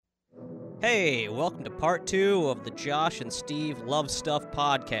Hey, welcome to part 2 of the Josh and Steve Love Stuff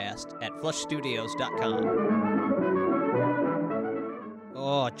podcast at flushstudios.com.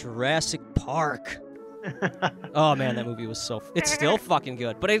 Oh, Jurassic Park. Oh man, that movie was it's still fucking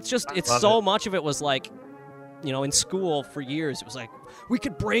good, but it's so much of it was like, you know, in school for years it was like, we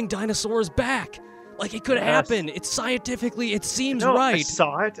could bring dinosaurs back. Like, it could happen. It's scientifically, it seems right. I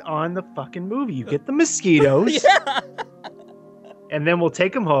saw it on the fucking movie. You get the mosquitoes. Yeah. And then we'll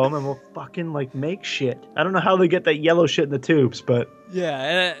take them home and we'll fucking, like, make shit. I don't know how they get that yellow shit in the tubes, but... Yeah,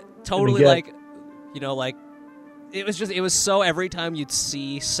 and totally, like, you know, like, it was so every time you'd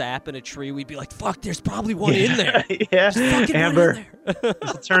see sap in a tree, we'd be like, fuck, there's probably one in there. Yeah, Amber. One in there.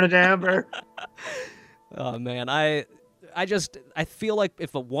 Turn it to Amber. Oh, man, I feel like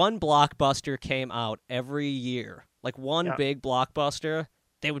if one blockbuster came out every year, like one big blockbuster,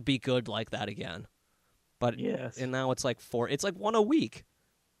 they would be good like that again. But yes. And now it's like one a week.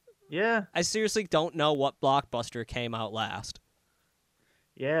 Yeah. I seriously don't know what blockbuster came out last.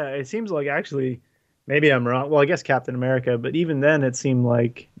 Yeah, it seems like actually, maybe I'm wrong. Well, I guess Captain America, but even then it seemed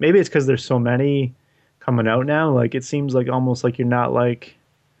like, maybe it's because there's so many coming out now. Like, it seems like almost like you're not like,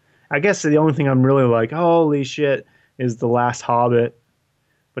 I guess the only thing I'm really like, holy shit, is The Last Hobbit.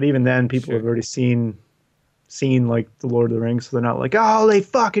 But even then, people have already seen like The Lord of the Rings, so they're not like, holy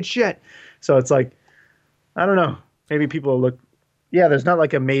fucking shit. So it's like, I don't know. Maybe people look... Yeah, there's not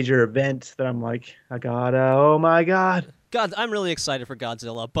like a major event that I'm like, oh my God. God, I'm really excited for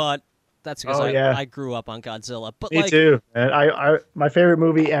Godzilla, but that's because I grew up on Godzilla. But Me too. And my favorite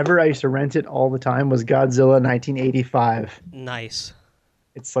movie ever, I used to rent it all the time, was Godzilla 1985. Nice.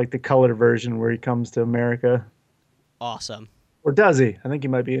 It's like the color version where he comes to America. Awesome. Or does he? I think he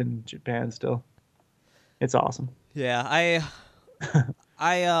might be in Japan still. It's awesome. Yeah, I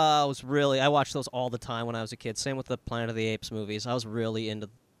watched those all the time when I was a kid. Same with the Planet of the Apes movies. I was really into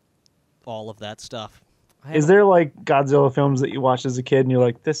all of that stuff. Is there like Godzilla films that you watched as a kid and you're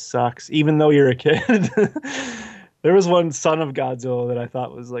like, this sucks, even though you're a kid? There was one, Son of Godzilla, that I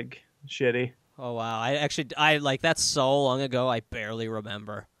thought was like shitty. Oh wow. I like, that's so long ago I barely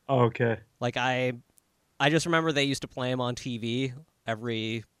remember. Oh, okay. Like I just remember they used to play them on TV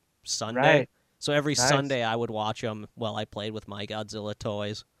every Sunday. Right. So every Sunday I would watch them while I played with my Godzilla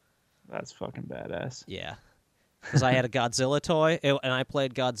toys. That's fucking badass. Yeah. Because I had a Godzilla toy, and I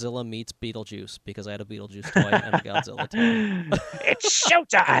played Godzilla meets Beetlejuice because I had a Beetlejuice toy and a Godzilla toy. It's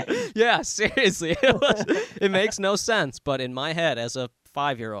showtime! Yeah, seriously. It makes no sense, but in my head, as a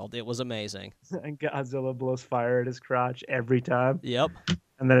 5-year-old, it was amazing. And Godzilla blows fire at his crotch every time. Yep.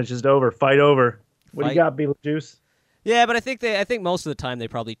 And then it's just over. Fight over. What do you got, Beetlejuice? Yeah, but I think most of the time they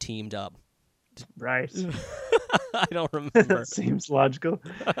probably teamed up. Right. I don't remember. That seems logical.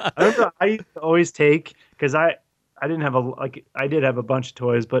 I remember I used to always take, because I didn't have I did have a bunch of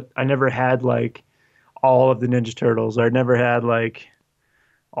toys, but I never had like all of the Ninja Turtles, or I never had like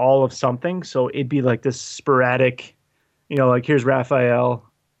all of something. So it'd be like this sporadic, you know, like here's Raphael,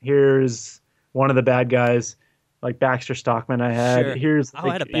 here's one of the bad guys, like Baxter Stockman I had. Sure. Here's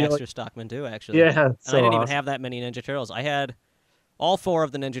I had a Baxter Stockman too, actually. Yeah. And I didn't even have that many Ninja Turtles. I had all 4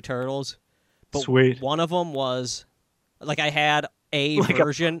 of the Ninja Turtles. But sweet. One of them was, like, I had a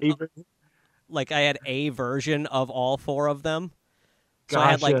version. Like, I had a version of all 4 of them. So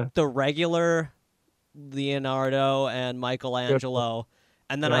I had, like, the regular Leonardo and Michelangelo.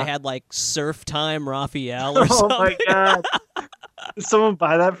 And then I had, like, Surf Time Raphael or something. Oh, my God. Did someone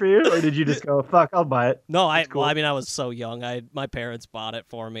buy that for you? Or did you just go, fuck, I'll buy it? No, well, I mean, I was so young. My parents bought it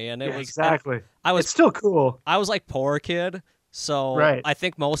for me. And it was... Exactly. It's still cool. I was, like, poor kid. So I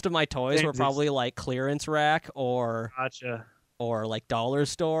think most of my toys were probably like clearance rack or like dollar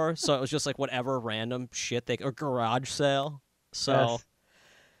store. So it was just like whatever random shit or garage sale. So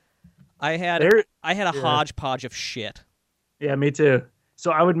I had a hodgepodge of shit. Yeah, me too.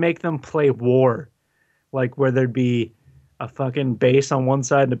 So I would make them play war, like where there'd be a fucking base on one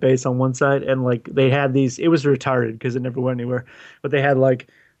side and a base on one side, and like they had these. It was retarded because it never went anywhere, but they had like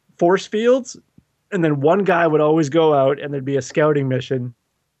force fields. And then one guy would always go out and there'd be a scouting mission.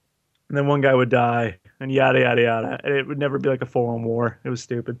 And then one guy would die and yada, yada, yada. And it would never be like a full-on war. It was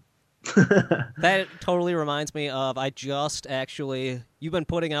stupid. That totally reminds me of, you've been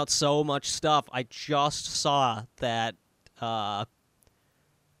putting out so much stuff. I just saw that, the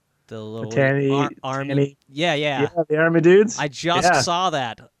little army. Yeah, the army dudes. I just saw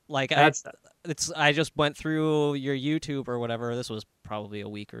that. Like, I just went through your YouTube or whatever. This was probably a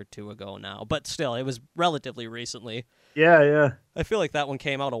week or 2 ago now, but still, it was relatively recently. Yeah. I feel like that one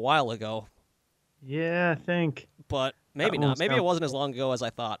came out a while ago. Yeah, I think. But maybe not. Maybe it wasn't as long ago as I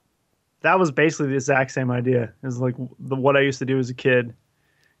thought. That was basically the exact same idea. It was like what I used to do as a kid.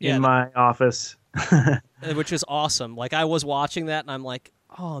 Yeah, in my office. which is awesome. Like, I was watching that, and I'm like,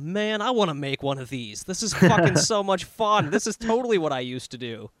 oh, man, I want to make one of these. This is fucking so much fun. This is totally what I used to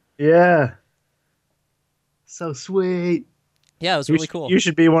do. Yeah. So sweet. Yeah, it was really cool. You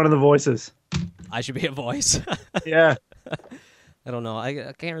should be one of the voices. I should be a voice. Yeah. I don't know.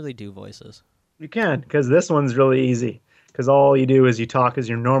 I can't really do voices. You can, because this one's really easy. Because all you do is you talk as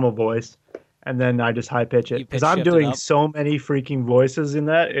your normal voice, and then I just high pitch it. Because I'm doing so many freaking voices in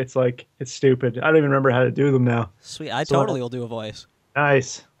that, it's like, it's stupid. I don't even remember how to do them now. Sweet. I totally will do a voice.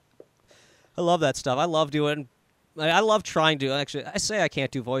 Nice. I love that stuff. I love doing. I love trying to. Actually, I say I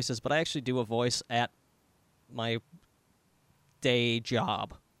can't do voices, but I actually do a voice at my day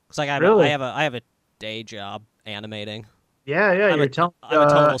job. Because like I have a day job animating. Yeah, I'm you're a telling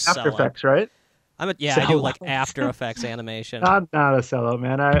total After sellout. Effects, right? I do like After Effects animation. Not a sellout,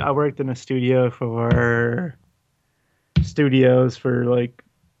 man. I worked in a studio for studios for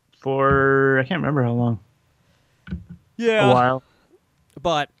I can't remember how long. Yeah, a while.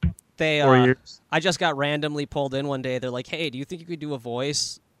 But they 4 years. I just got randomly pulled in one day. They're like, "Hey, do you think you could do a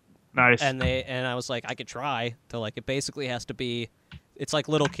voice?" Nice. And I was like, "I could try." They're like, "It basically has to be." It's like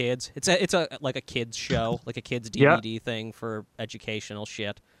little kids. It's a like a kids show, like a kids DVD thing for educational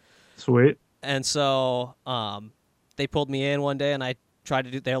shit. Sweet. And so they pulled me in one day, and I tried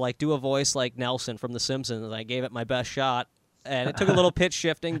to do. They're like, "Do a voice like Nelson from The Simpsons," and I gave it my best shot. And it took a little pitch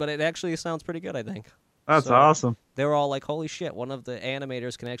shifting, but it actually sounds pretty good, I think. That's awesome. They were all like, "Holy shit! One of the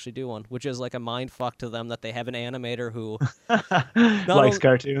animators can actually do one," which is like a mind fuck to them that they have an animator who likes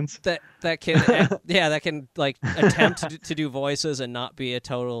cartoons. That can like attempt to do voices and not be a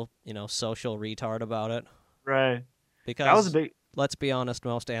total social retard about it. Right. Because that was a big. Let's be honest,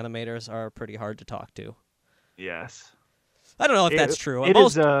 most animators are pretty hard to talk to. Yes. I don't know if that's true.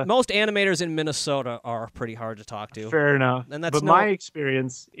 Most animators in Minnesota are pretty hard to talk to. Fair enough. And that's my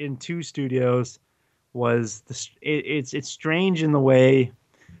experience in 2 studios was it's strange in the way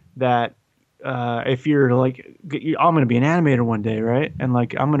that if you're like, I'm going to be an animator one day, right? And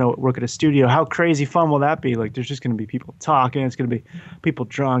like, I'm going to work at a studio. How crazy fun will that be? Like, there's just going to be people talking. It's going to be people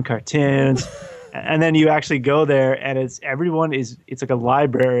drawing cartoons. And then you actually go there, and it's like a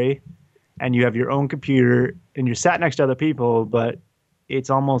library, and you have your own computer, and you're sat next to other people, but it's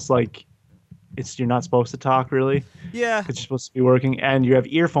almost like you're not supposed to talk, really. Yeah. Because you're supposed to be working, and you have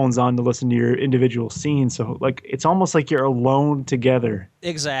earphones on to listen to your individual scenes. So like, it's almost like you're alone together.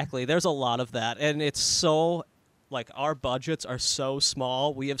 Exactly. There's a lot of that, and it's so like our budgets are so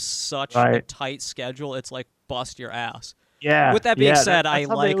small. We have such a tight schedule. It's like bust your ass. Yeah. With that being said, that's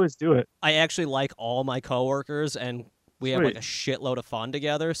how they always do it. I actually like all my coworkers, and we have like a shitload of fun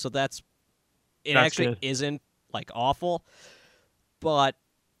together. So it actually isn't like awful, but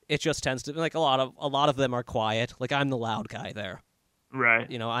it just tends to be like a lot of them are quiet. Like, I'm the loud guy there, right?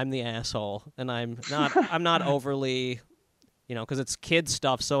 I'm the asshole, and I'm not overly, because it's kids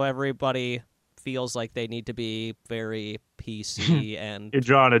stuff, so everybody feels like they need to be very PC and you're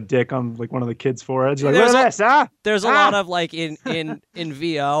drawing a dick on like one of the kids' foreheads. You're like, what is this? There's a lot of like in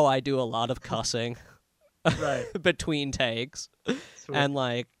VO, I do a lot of cussing, right, between takes, and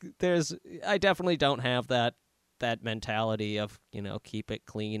like I definitely don't have that mentality of keep it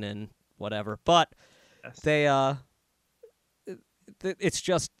clean and whatever. But it's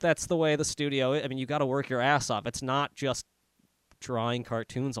just that's the way the studio. I mean, you got to work your ass off. It's not just drawing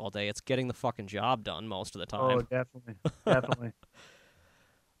cartoons all day. It's getting the fucking job done most of the time. Oh, definitely.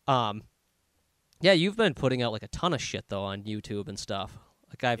 Yeah, you've been putting out like a ton of shit though on YouTube and stuff.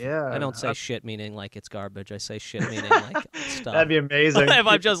 Like I don't say shit meaning like it's garbage. I say shit meaning like stuff. That'd be amazing. If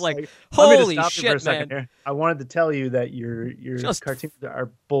I'm just like, holy shit, man! Here. I wanted to tell you that your cartoons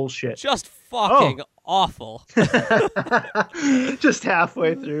are bullshit. Just fucking awful. Just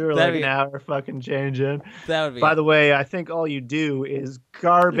halfway through, or like an hour fucking change in. That would be. By the way, I think all you do is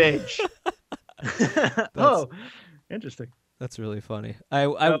garbage. Interesting. That's really funny.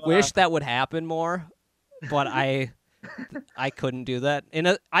 I wish that would happen more, but I couldn't do that.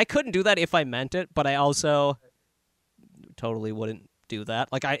 I couldn't do that if I meant it, but I also totally wouldn't do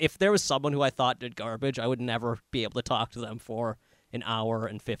that. Like, if there was someone who I thought did garbage, I would never be able to talk to them for an hour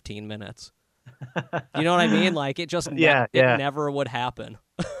and 15 minutes. You know what I mean? Like, it just it never would happen.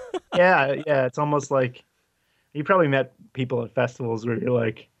 yeah. It's almost like you probably met people at festivals where you're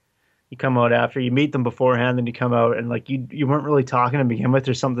like, you come out after, you meet them beforehand, then you come out and like you weren't really talking to begin with.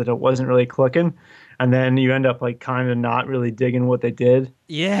 There's something that wasn't really clicking, and then you end up like kind of not really digging what they did.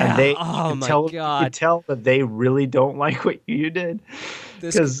 Yeah. And they, God. You can tell that they really don't like what you did.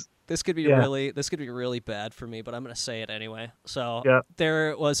 This could be really bad for me, but I'm gonna say it anyway. So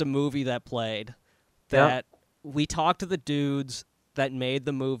there was a movie that played that we talked to the dudes that made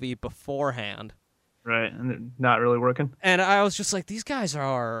the movie beforehand. Right, and they're not really working. And I was just like, these guys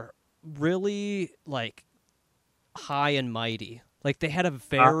are really like high and mighty. Like they had a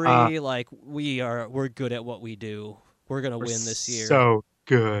very like we're good at what we do. We're gonna win this year. So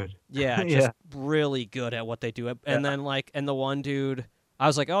good. Yeah, just really good at what they do. And then and the one dude, I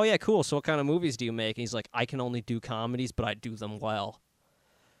was like, oh yeah, cool. So what kind of movies do you make? And he's like, I can only do comedies, but I do them well.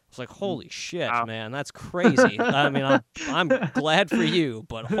 I was like, holy shit, man, that's crazy. I mean, I'm glad for you,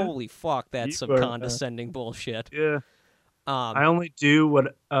 but holy fuck, that's some condescending bullshit. Yeah. I only do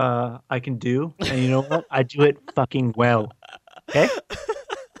what I can do, and you know what? I do it fucking well. Okay?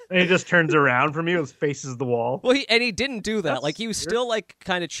 And he just turns around from you and faces the wall. Well, he didn't do that. Like, he was still, like,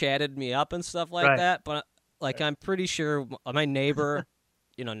 kind of chatted me up and stuff like that, but, like, I'm pretty sure my neighbor,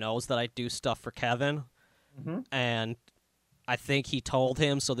 knows that I do stuff for Kevin, and I think he told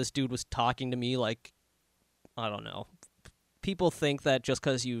him, so this dude was talking to me like, I don't know. People think that just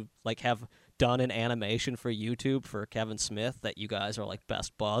because you, like, have done an animation for YouTube for Kevin Smith that you guys are, like,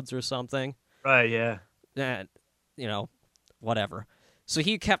 best buds or something. Right, yeah. And, whatever. So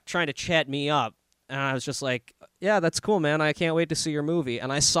he kept trying to chat me up, and I was just like, yeah, that's cool, man. I can't wait to see your movie.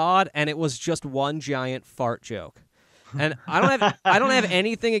 And I saw it, and it was just one giant fart joke. And I don't have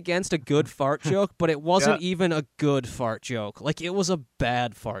anything against a good fart joke, but it wasn't even a good fart joke. Like, it was a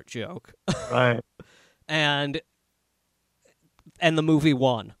bad fart joke. Right. And the movie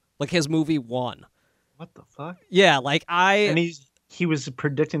won. Like, his movie won. What the fuck? Yeah, like And he was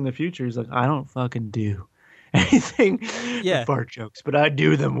predicting the future. He's like, I don't fucking do anything with fart jokes, but I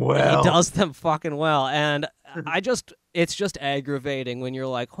do them well. He does them fucking well. And it's just aggravating when you're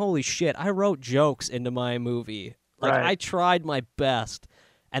like, holy shit, I wrote jokes into my movie. Like, I tried my best,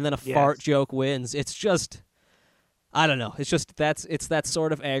 and then a fart joke wins. It's just, I don't know. It's just, it's that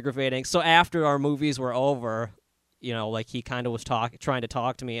sort of aggravating. So after our movies were over, like, he kind of was trying to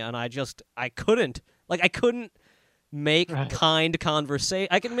talk to me, and I couldn't make kind conversation.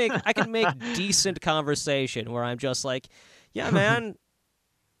 I can make decent conversation where I'm just like, yeah, man,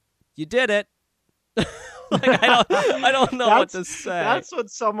 you did it. Like, I don't know what to say. That's what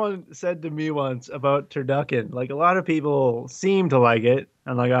someone said to me once about Turducken. Like, a lot of people seem to like it,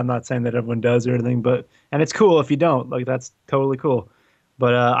 and like, I'm not saying that everyone does or anything, and it's cool if you don't. Like, that's totally cool.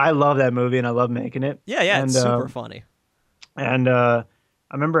 But I love that movie, and I love making it. Yeah, and, it's super funny. And I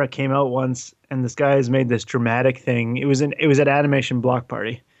remember I came out once, and this guy has made this dramatic thing. It was at Animation Block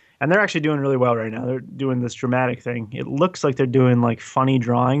Party. And they're actually doing really well right now. They're doing this dramatic thing. It looks like they're doing like funny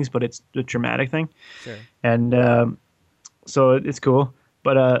drawings, but it's a dramatic thing. Sure. And so it's cool.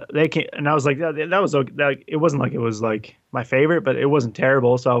 But they came, and I was like, that was okay. It wasn't like it was like my favorite, but it wasn't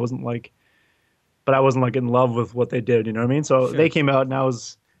terrible. So I wasn't like in love with what they did. You know what I mean? So they came out, and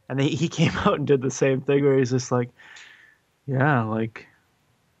he came out and did the same thing where he's just like, just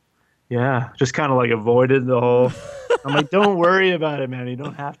kind of like avoided the whole. I'm like, don't worry about it, man. You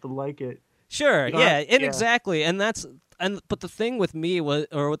don't have to like it. Sure, exactly. But the thing with me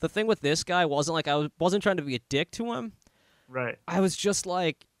the thing with this guy wasn't like I wasn't trying to be a dick to him. Right. I was just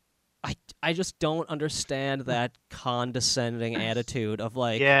like, I just don't understand that condescending attitude of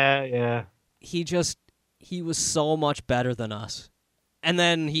like, he was so much better than us, and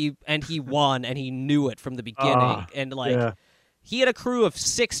then he won, and he knew it from the beginning, and like, he had a crew of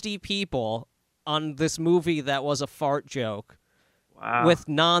 60 people on this movie that was a fart joke. Wow. With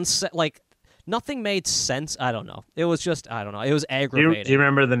like, nothing made sense. I don't know. It was just, I don't know. It was aggravating. Do you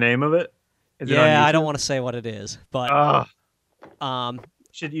remember the name of it? I don't want to say what it is, but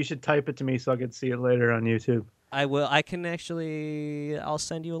you should type it to me so I can see it later on YouTube. I will. I'll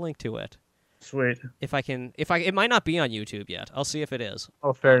send you a link to it. Sweet. It might not be on YouTube yet. I'll see if it is.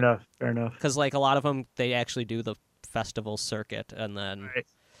 Oh, fair enough. Because like a lot of them, they actually do the festival circuit, and then. Right.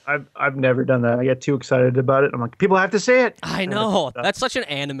 I've never done that. I get too excited about it. I'm like, people have to say it. I know. That's such an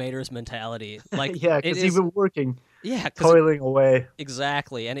animator's mentality. Like, yeah, because you've been working. Yeah, toiling away.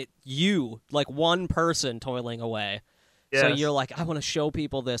 Exactly, and like one person toiling away. Yes. So you're like, I want to show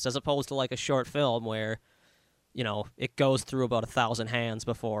people this, as opposed to like a short film where, it goes through about 1,000 hands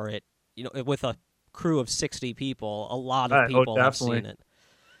before it. With a crew of 60 people, a lot of people have seen it.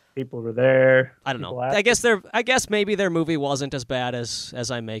 People were there. I don't know. I guess maybe their movie wasn't as bad as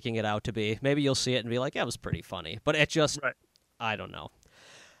I'm making it out to be. Maybe you'll see it and be like, yeah, it was pretty funny. But it just, I don't know.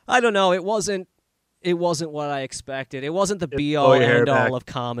 It wasn't what I expected. It wasn't the be all end all of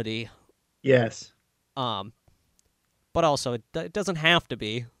comedy. Yes. But also it doesn't have to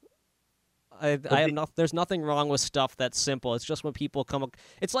be. There's nothing wrong with stuff that's simple. It's just when people come.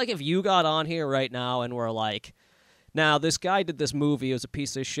 It's like if you got on here right now and were like, Now, this guy did this movie. It was a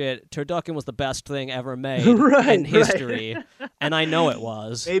piece of shit. Turducken was the best thing ever made Right, in history, and I know it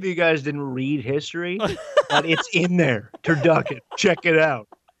was. Maybe you guys didn't read history, but it's in there. Turducken. Check it out.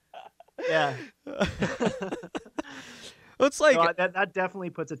 Yeah. It's like No, that definitely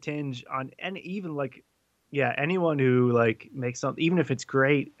puts a tinge on, and even like, yeah, anyone who like makes something, even if it's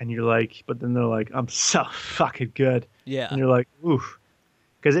great, and you're like, but then they're like, I'm so fucking good, yeah. and you're like, oof,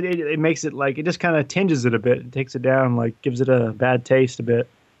 because it makes it like, it just kind of tinges it a bit, it takes it down, like gives it a bad taste a bit,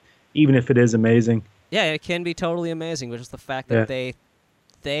 even if it is amazing. Yeah, it can be totally amazing, but just the fact that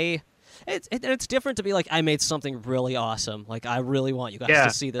it's different to be like, I made something really awesome. Like, I really want you guys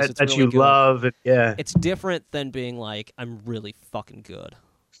to see this. It's that really you good. love it. Yeah, it's different than being like, I'm really fucking good.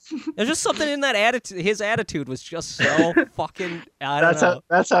 There's just something in that attitude. His attitude was just so fucking. I don't know.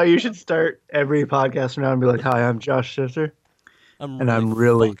 That's how you should start every podcast from now and be like, "Hi, I'm Josh Shifter, I'm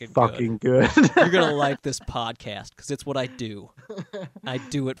really fucking good." You're gonna like this podcast because it's what I do. I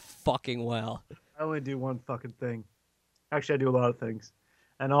do it fucking well. I only do one fucking thing. Actually, I do a lot of things.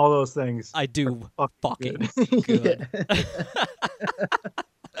 And all those things I do fucking good. good.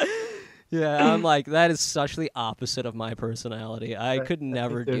 Yeah, I'm like, that is such the opposite of my personality. I could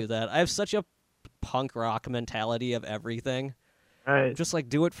never do that. I have such a punk rock mentality of everything. Right. Just like,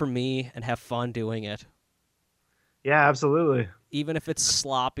 do it for me and have fun doing it. Yeah, absolutely. Even if it's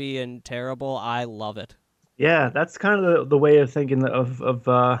sloppy and terrible, I love it. Yeah, that's kind of the way of thinking of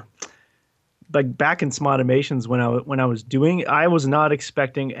like back in Smotimations when I was doing, I was not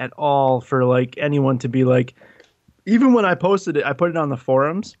expecting at all for like anyone to be like, even when I posted it, I put it on the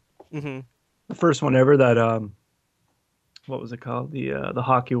forums. Mm-hmm. The first one ever that what was it called? The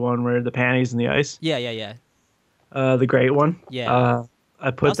hockey one where the panties in the ice. Yeah. The great one. Yeah.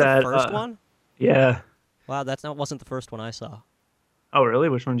 I put that was the first one? Yeah. Wow, wasn't the first one I saw. Oh, really?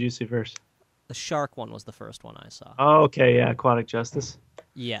 Which one did you see first? The shark one was the first one I saw. Oh, okay, yeah, Aquatic Justice.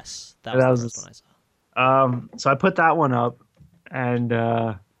 Yes, that was the first one I saw. So I put that one up, and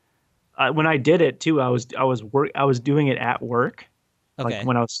when I did it too, I was doing it at work, okay. Like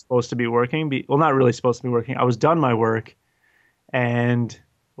when I was supposed to be working. Well, not really supposed to be working. I was done my work, and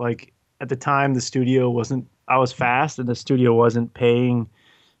like at the time, the studio wasn't. I was fast, and the studio wasn't paying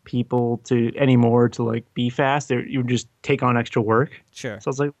people anymore to like be fast. You would just take on extra work. Sure. So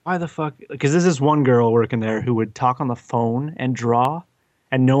I was like, why the fuck? Because there's this one girl working there who would talk on the phone and draw,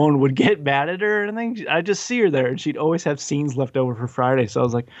 and no one would get mad at her or anything. I just see her there, and she'd always have scenes left over for Friday. So I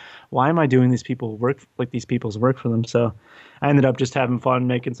was like, why am I doing these people's work for them? So I ended up just having fun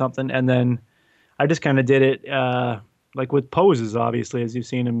making something, and then I just kind of did it like with poses, obviously, as you've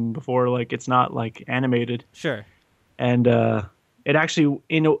seen them before. Like it's not like animated. Sure. And it actually,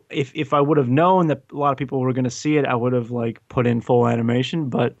 if I would have known that a lot of people were going to see it, I would have like put in full animation.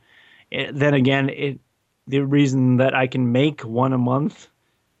 But then again, the reason that I can make one a month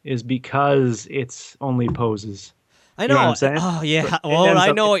is because it's only poses. I know. You know what I'm saying? Oh yeah. Well,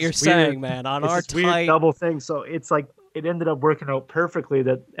 I know what you're saying, man. On our weird double thing, so it's like it ended up working out perfectly.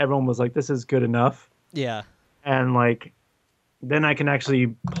 That everyone was like, "This is good enough." Yeah. And like, then I can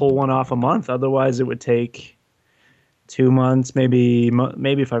actually pull one off a month. Otherwise, it would take 2 months, maybe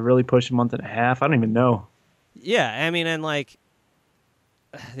if I really push a month and a half. I don't even know. Yeah, I mean, and like,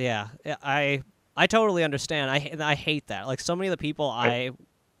 yeah, I totally understand. I hate that. Like, so many of the people I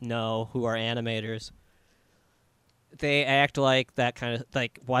know who are animators, they act like that kind of,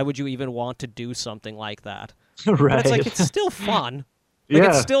 like, why would you even want to do something like that? Right. But it's like, it's still fun. Like,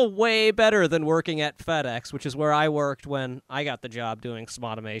 it's still way better than working at FedEx, which is where I worked when I got the job doing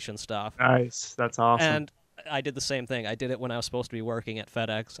Smotimation stuff. Nice. That's awesome. And I did the same thing. I did it when I was supposed to be working at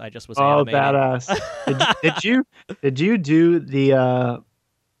FedEx. I just was animating. Badass. Did you do the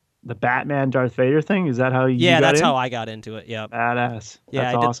Batman Darth Vader thing? Is that how you got that's in? how I got into it. Yeah. Badass. Yeah,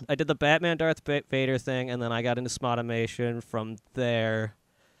 That's awesome. I did the Batman Darth Vader thing, and then I got into Smotimation from there.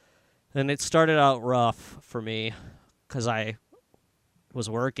 And it started out rough for me because I was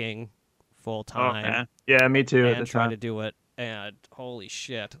working full time. Oh, man. Yeah, me too. And trying to do it, and holy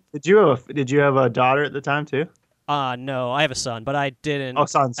shit! Did you have a daughter at the time too? No, I have a son, but I didn't. Oh,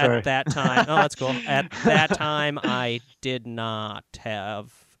 son, sorry. At that time, oh, that's cool. At that time, I did not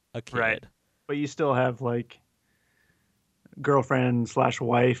have a kid. Right, but you still have like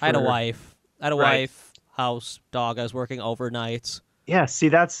girlfriend/wife. I had a wife. Wife, house, dog. I was working overnights. Yeah,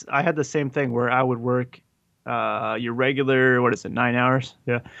 see, I had the same thing where I would work your regular, 9 hours?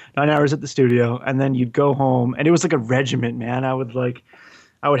 Yeah, 9 hours at the studio, and then you'd go home, and it was like a regiment, man. I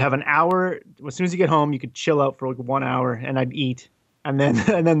would have an hour. As soon as you get home, you could chill out for like 1 hour, and I'd eat, and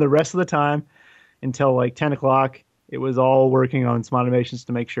then the rest of the time, until like 10 o'clock, it was all working on Smotimations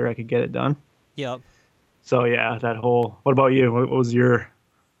to make sure I could get it done. Yep. So yeah, that whole. What about you? What was your?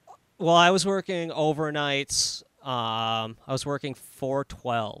 Well, I was working overnights. I was working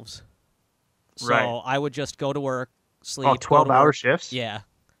 4/12s. So Right. I would just go to work, Oh, sleep, go to 12-hour work. shifts. Yeah,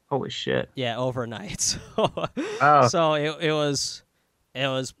 Holy shit. yeah, overnights. Oh, So it was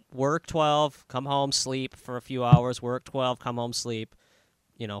work 12, come home, sleep for a few hours, work 12, come home, sleep,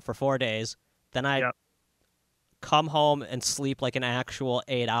 for 4 days. Then I'd yeah. come home and sleep like an actual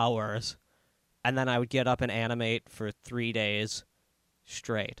 8 hours, and then I would get up and animate for 3 days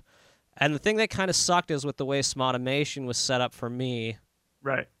straight. And the thing that kind of sucked is with the way Smotimation was set up for me,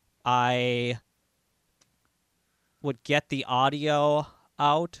 Right. I would get the audio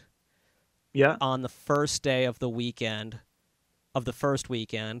out Yeah. on the first day of the first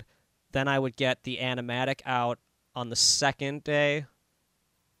weekend. Then I would get the animatic out on the second day,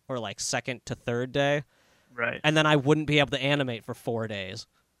 or like second to third day. Right. And then I wouldn't be able to animate for 4 days.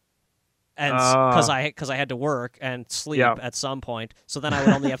 And Uh, because I had to work and sleep yeah. at some point. So then I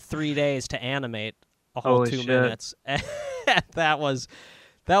would only have 3 days to animate a whole Holy 2 shit. minutes. And that was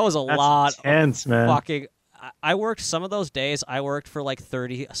a That's lot intense, of man. fucking. I worked some of those days. I worked for like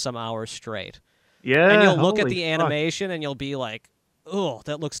 30 some hours straight. Yeah. And you'll look at holy the fuck. animation and you'll be like, "Oh,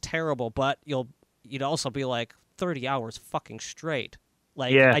 that looks terrible." But you'd also be like, 30 hours fucking straight.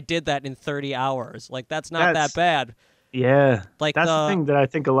 Like Yeah. I did that in 30 hours. Like that's not That's- that bad. Yeah. Like That's the thing that I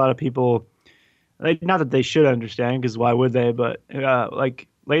think a lot of people, like, not that they should understand, because why would they? But like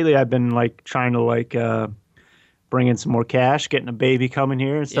lately, I've been like trying to like bring in some more cash, getting a baby coming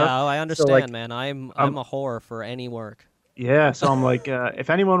here and stuff. Yeah, I So understand, like, man. I'm a whore for any work. yeah. So I'm like, if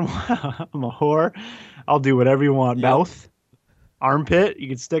anyone, I'm a whore. I'll do whatever you want. Yep. Mouth, armpit, you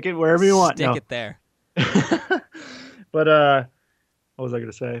can stick it wherever you want. Stick No. it there. But what was I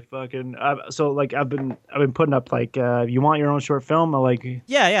gonna say? Fucking. So like I've been putting up like you want your own short film? I like,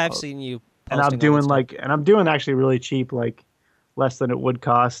 Yeah, I've seen you and posting I'm all that doing stuff. like, and I'm doing actually really cheap, like less than it would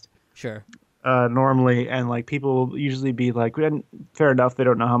cost Sure. normally, and like people will usually be like, "Well, fair enough, they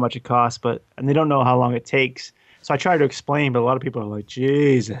don't know how much it costs, but and they don't know how long it takes." So I try to explain, but a lot of people are like,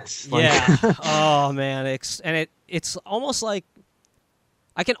 Jesus. Like, Yeah. Oh man, it's almost like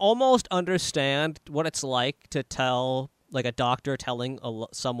I can almost understand what it's like to tell like a doctor telling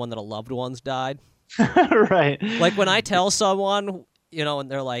someone that a loved one's died. right. Like when I tell someone,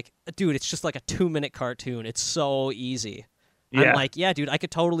 and they're like, "Dude, it's just like a 2-minute cartoon. It's so easy." I'm Yeah. like, "Yeah, dude, I could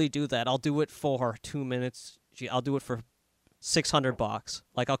totally do that. I'll do it for 2 minutes. I'll do it for $600.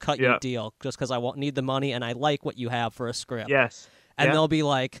 Like I'll cut you Yeah. a deal just because I won't need the money and I like what you have for a script." Yes. And Yeah. they'll be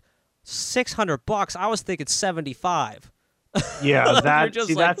like, $600? I was thinking 75. Yeah, Like, that you're just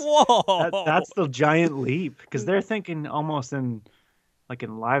see, like, that's whoa. that's the giant leap, because they're thinking almost in like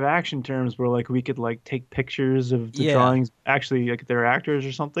in live action terms, where like we could like take pictures of the Yeah. drawings, actually like they're actors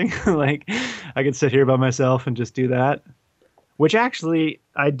or something. Like I could sit here by myself and just do that, which actually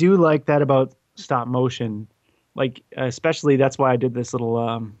I do like that about stop motion. Like especially that's why I did this little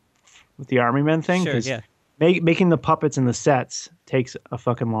with the Army Men thing, Sure, 'cause yeah. making the puppets and the sets takes a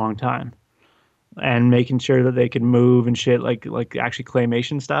fucking long time, and making sure that they can move and shit, like actually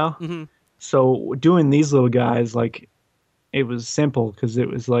claymation style. Hmm. So doing these little guys, like, it was simple, because it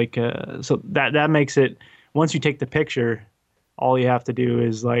was like so that makes it, once you take the picture, all you have to do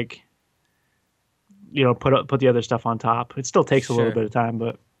is like, put the other stuff on top. It still takes a little Sure. bit of time,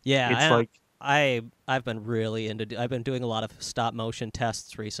 but Yeah, it's and like I've been really I've been doing a lot of stop motion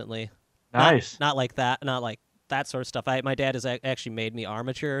tests recently. nice. Not like that, not like that sort of stuff. My dad has actually made me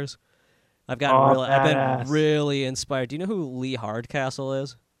armatures. I've Badass. been really inspired. Do you know who Lee Hardcastle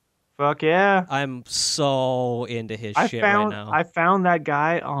is? Fuck yeah. I'm so into his I shit found right now. I found that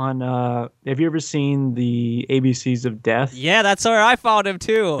guy on have you ever seen the ABCs of Death? Yeah, that's where I found him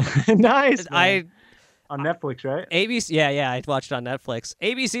too. Nice. Man. I On Netflix, right? ABC, yeah, I watched it on Netflix.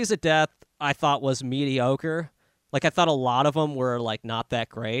 ABC's of Death, I thought was mediocre. Like I thought a lot of them were like not that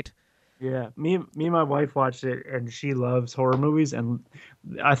great. Yeah, me and my wife watched it, and she loves horror movies, and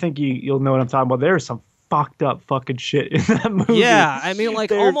I think you'll know what I'm talking about. There's some fucked up fucking shit in that movie. Yeah, I mean like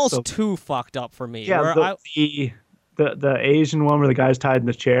There's almost some- too fucked up for me. Yeah, where the Asian one where the guy's tied in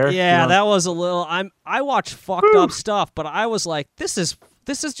the chair. Yeah, that was a little. I watched fucked up stuff, but I was like, this is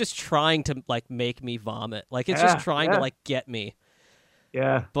just trying to like make me vomit. Like it's Yeah, just trying yeah. to like get me.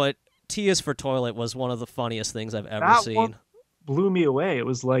 Yeah, But T is for Toilet was one of the funniest things I've ever That seen. one- blew me away. It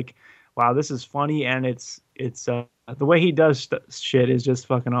was like, wow, this is funny, and it's the way he does shit is just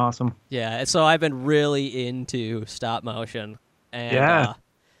fucking awesome. Yeah, and so I've been really into stop motion, and Yeah.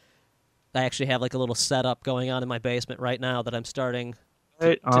 I actually have like a little setup going on in my basement right now that I'm starting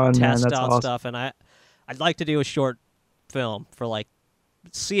Right to on, man, test that's out awesome. stuff, and I'd like to do a short film for like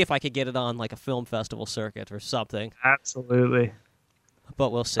see if I could get it on like a film festival circuit or something. Absolutely.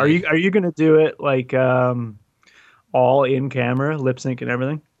 But we'll see. Are you gonna do it like all in camera, lip sync and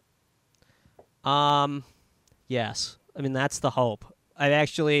everything? Yes. I mean, that's the hope.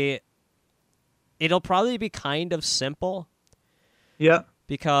 It'll probably be kind of simple. Yeah.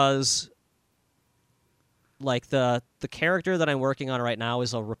 Because like the character that I'm working on right now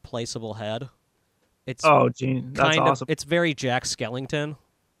is a replaceable head. It's Gene, that's awesome. It's very Jack Skellington.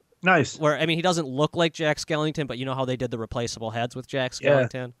 Nice. Where I mean, he doesn't look like Jack Skellington, but you know how they did the replaceable heads with Jack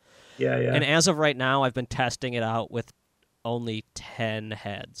Skellington? Yeah. And as of right now, I've been testing it out with only 10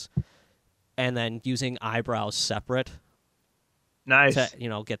 heads. And then using eyebrows separate. Nice.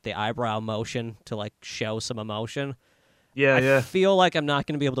 To, get the eyebrow motion to like show some emotion. Yeah, I feel like I'm not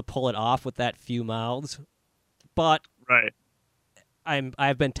going to be able to pull it off with that few mouths. But right.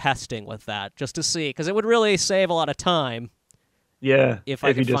 I've been testing with that just to see, because it would really save a lot of time. Yeah, if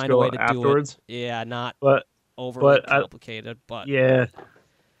I could find a way to afterwards. Do it. Yeah, not but overly complicated. But yeah,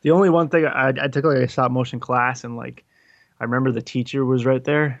 the only one thing I took like a stop motion class, and like I remember the teacher was right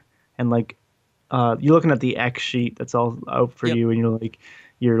there, and like you're looking at the X sheet that's all out for you, and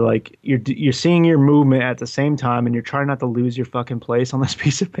you're seeing your movement at the same time, and you're trying not to lose your fucking place on this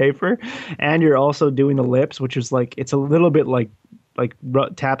piece of paper, and you're also doing the lips, which is like it's a little bit like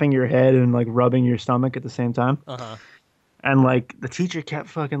tapping your head and like rubbing your stomach at the same time. And like the teacher kept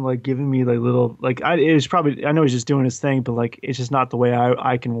fucking like giving me like little like I know he's just doing his thing, but like it's just not the way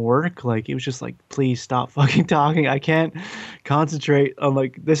I can work. Like it was just like, please stop fucking talking. I can't concentrate on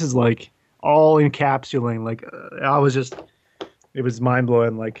like this is like all encapsulating. Like it was mind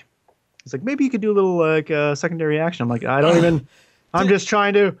blowing. Like it's like maybe you could do a little like secondary action. I'm like I'm just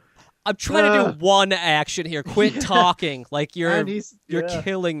trying to. I'm trying to do one action here. Quit talking. Like you're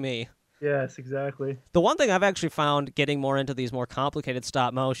killing me. Yes, exactly. The one thing I've actually found getting more into these more complicated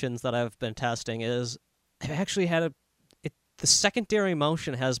stop motions that I've been testing is I've actually had the secondary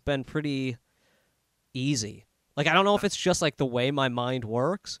motion has been pretty easy. Like I don't know if it's just like the way my mind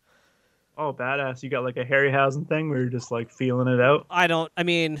works. Oh, badass. You got like a Harryhausen thing where you're just like feeling it out? I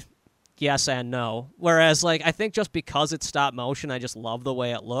mean, yes and no. Whereas like I think just because it's stop motion, I just love the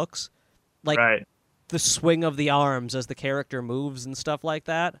way it looks. Like the swing of the arms as the character moves and stuff like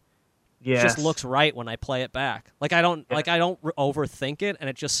that. It just looks right when I play it back. Like I don't overthink it, and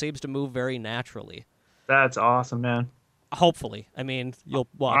it just seems to move very naturally. That's awesome, man. Hopefully. I mean, you'll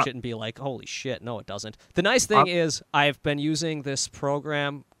watch it and be like, holy shit, no it doesn't. The nice thing is I've been using this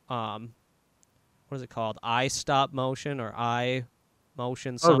program, what is it called? iStop Motion or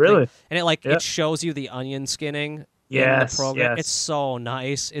iMotion something. Oh, really? And it shows you the onion skinning in the program. Yes. It's so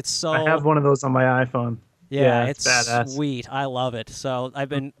nice. I have one of those on my iPhone. Yeah, it's badass. Sweet. I love it. So I've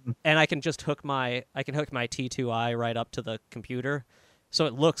been, and I can just hook my T2i right up to the computer, so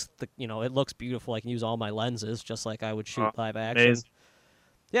it looks it looks beautiful. I can use all my lenses just like I would shoot live action. Amazing.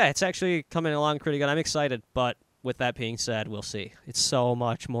 Yeah, it's actually coming along pretty good. I'm excited, but with that being said, we'll see. It's so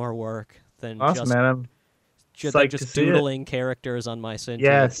much more work than just doodling characters on my Cintiq.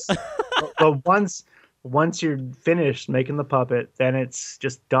 Yes, but once you're finished making the puppet, then it's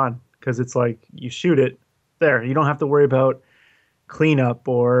just done because it's like you shoot it. There, you don't have to worry about cleanup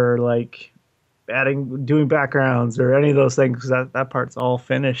or like doing backgrounds or any of those things because that part's all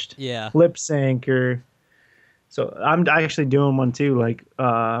finished. Yeah, lip sync so I'm actually doing one too, like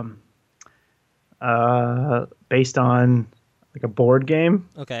based on like a board game.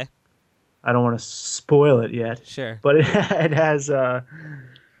 Okay, I don't want to spoil it yet. Sure, but it has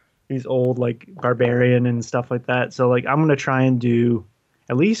these old like barbarian and stuff like that. So like I'm gonna try and do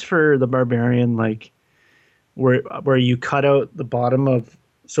at least for the barbarian like. Where you cut out the bottom of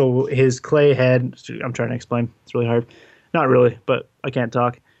his clay head. I'm trying to explain. It's really hard. Not really, but I can't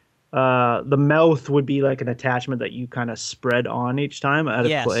talk. The mouth would be like an attachment that you kind of spread on each time out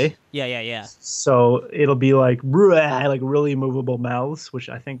of clay. Yeah. So it'll be like really movable mouths, which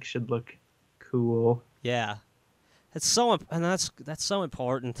I think should look cool. Yeah, that's so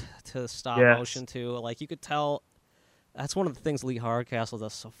important to stop motion too. Like you could tell. That's one of the things Lee Hardcastle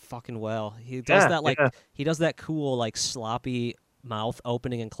does so fucking well. He does he does that cool like sloppy mouth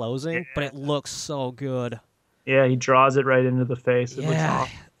opening and closing, but it looks so good. Yeah, he draws it right into the face.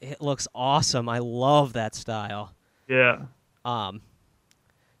 It looks awesome. I love that style. Yeah.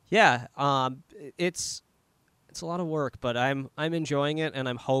 It's a lot of work, but I'm enjoying it, and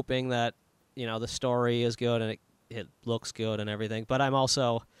I'm hoping that the story is good and it looks good and everything. But I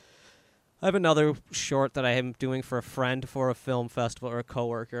have another short that I am doing for a friend for a film festival or a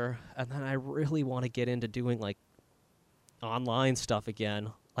coworker, and then I really want to get into doing like online stuff again.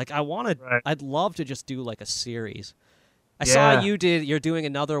 Like I'd love to just do like a series. I saw you're doing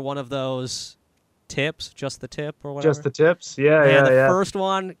another one of those tips, just the tip or whatever. Just the tips? Yeah, Man, the yeah. first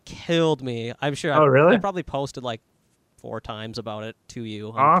one killed me. I'm sure really? I probably posted like 4 times about it to you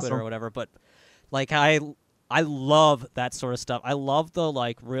on Awesome. Twitter or whatever, but like I love that sort of stuff. I love the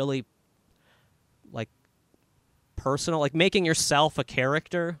like really like personal, like making yourself a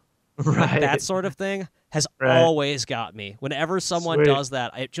character. Right. Like, that sort of thing has always got me. Whenever someone does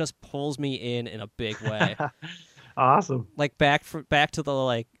that, it just pulls me in a big way. Awesome. Like back to the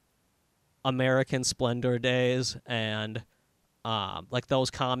like American Splendor days and like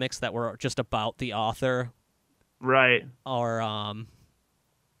those comics that were just about the author. Right. Or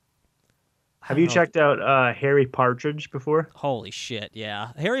have you checked out Harry Partridge before? Holy shit,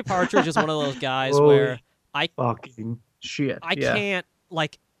 yeah. Harry Partridge is one of those guys where I fucking shit. I can't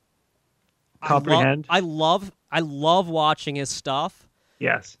like comprehend. I love watching his stuff.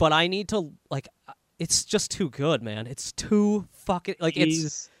 Yes. But I need to like it's just too good, man. It's too fucking like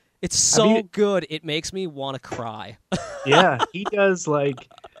it's so good it makes me want to cry. Yeah, he does like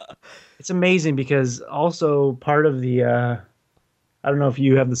it's amazing because also part of the I don't know if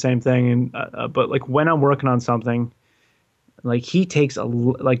you have the same thing and but like when I'm working on something like he takes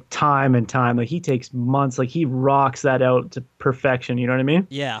like time and time, like he takes months, like he rocks that out to perfection, you know what I mean?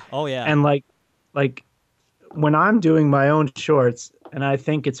 Yeah. Oh yeah. And like when I'm doing my own shorts and I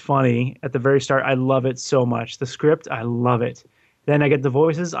think it's funny at the very start, I love it so much. The script, I love it. Then I get the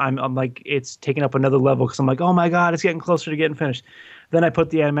voices, I'm like it's taking up another level because I'm like, oh my god, it's getting closer to getting finished. Then I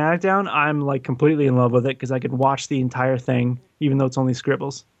put the animatic down, I'm like completely in love with it because I can watch the entire thing even though it's only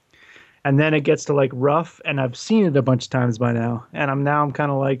scribbles. And then it gets to like rough, and I've seen it a bunch of times by now, and I'm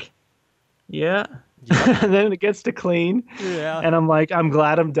kind of like, yeah. And then it gets to clean, and I'm like, I'm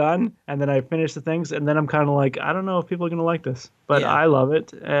glad I'm done. And then I finish the things, and then I'm kind of like, I don't know if people are gonna like this, but I love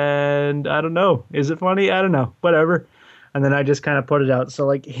it, and I don't know, is it funny? I don't know, whatever. And then I just kind of put it out. So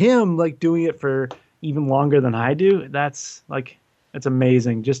like him, like doing it for even longer than I do, that's like, it's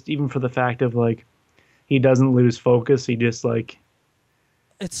amazing. Just even for the fact of like, he doesn't lose focus. He just like.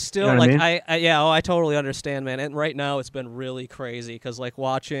 It's still you know like I mean? I totally understand, man. And right now it's been really crazy because like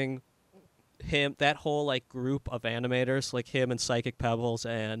watching him, that whole like group of animators, like him and Psychic Pebbles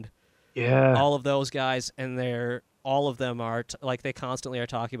and all of those guys, and all of them are like they constantly are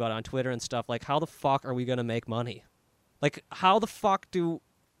talking about it on Twitter and stuff. Like, how the fuck are we gonna make money? Like, how the fuck do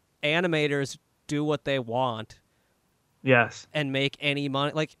animators do what they want? Yes. And make any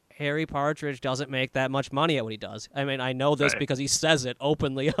money? Like, Harry Partridge doesn't make that much money at what he does. I mean, I know this because he says it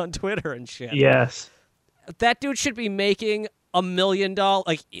openly on Twitter and shit. Yes. That dude should be making $1 million.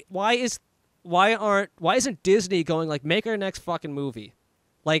 Like, why isn't Disney going like, make our next fucking movie?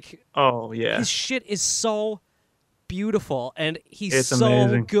 Like, oh yeah, his shit is so beautiful, and he's so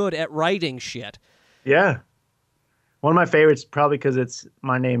amazing. good at writing shit. Yeah. One of my favorites, probably because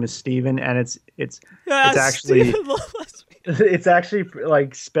my name is Steven, and it's actually it's actually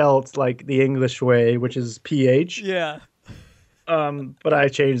like spelt like the English way, which is PH. Yeah. But I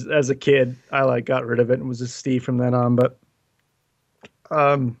changed as a kid. I like got rid of it and was just Steve from then on. But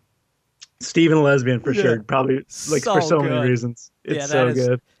Steven Lesbian for sure. Probably like so for so good. many reasons. It's so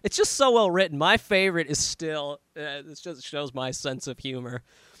good. It's just so well written. My favorite is still this just shows my sense of humor.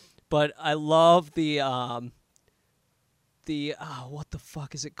 But I love the what the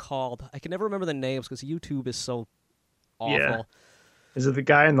fuck is it called? I can never remember the names because YouTube is so awful. Yeah. Is it the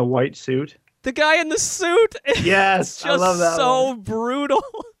guy in the white suit? The guy in the suit? Yes, I love that so one. brutal.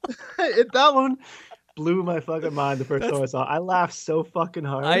 That one blew my fucking mind the first time I saw it. I laughed so fucking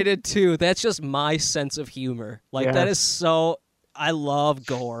hard. I did too. That's just my sense of humor. Like that is so. I love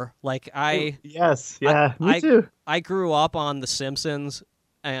gore. Like me too. I grew up on The Simpsons,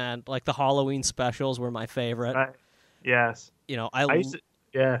 and like the Halloween specials were my favorite. Right. Yes. You know, I've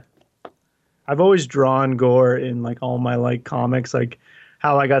always drawn gore in like all my like comics, like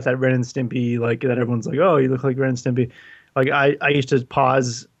how I got that Ren and Stimpy, like that everyone's like, oh, you look like Ren and Stimpy. Like I used to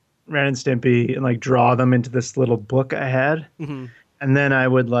pause Ren and Stimpy and like draw them into this little book I had. Mm-hmm. And then I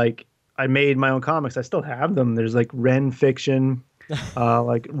made my own comics. I still have them. There's like Ren fiction,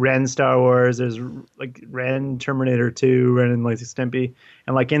 like Ren Star Wars. There's like Ren Terminator 2, Ren and like Stimpy.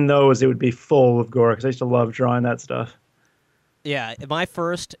 And like in those, it would be full of gore because I used to love drawing that stuff. Yeah, my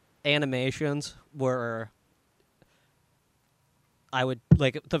first animations were I would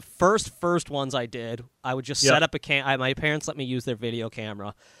like the first ones I did. I would just set up my parents let me use their video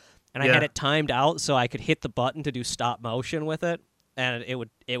camera, and I had it timed out so I could hit the button to do stop motion with it, and it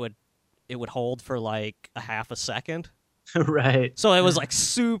would hold for like a half a second. Right. So it was like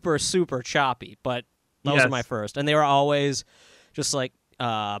super super choppy, but those are my first, and they were always just like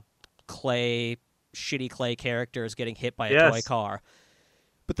clay shitty clay characters getting hit by a Yes. toy car.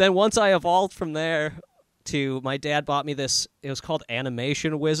 But then once I evolved from there to my dad bought me this, it was called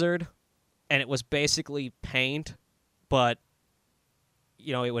Animation Wizard, and it was basically paint, but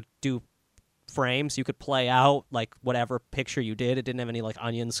it would do frames. You could play out like whatever picture you did. It didn't have any like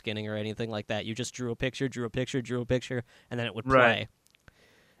onion skinning or anything like that. You just drew a picture, and then it would play. Right.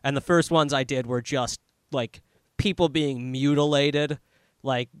 And the first ones I did were just like people being mutilated,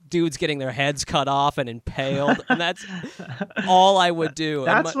 like dudes getting their heads cut off and impaled, and that's all I would do.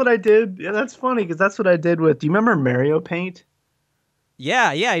 That's what I did. Yeah, that's funny because that's what I did with. Do you remember Mario Paint? Yeah,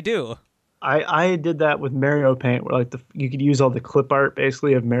 I do. I did that with Mario Paint, where like you could use all the clip art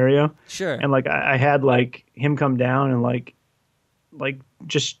basically of Mario. Sure. And like I had like him come down and like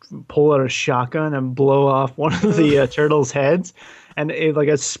just pull out a shotgun and blow off one of the turtles' heads, and it like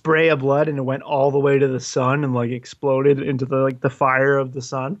a spray of blood, and it went all the way to the sun and like exploded into the fire of the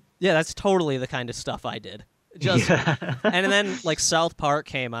sun. Yeah, that's totally the kind of stuff I did. Just and then like South Park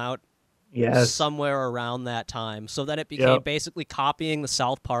came out. Yes. Somewhere around that time, so that it became basically copying the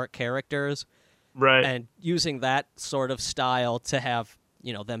South Park characters, right, and using that sort of style to have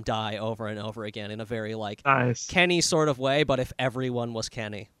them die over and over again in a very like nice. Kenny sort of way, but if everyone was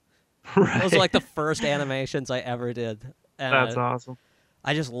Kenny. Right. Those are like the first animations I ever did. And that's awesome.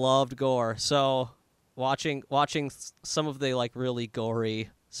 I just loved gore. So watching some of the like really gory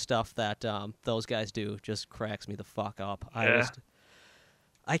stuff that those guys do just cracks me the fuck up. Yeah.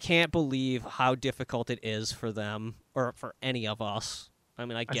 I can't believe how difficult it is for them or for any of us. I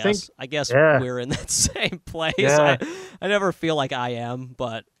mean, I guess we're in that same place. Yeah. I never feel like I am,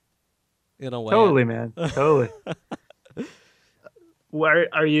 but in a way. Totally, man. Totally. Where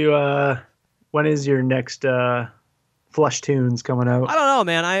are you? When is your next Flush Tunes coming out? I don't know,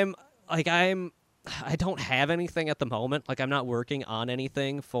 man. I don't have anything at the moment. Like, I'm not working on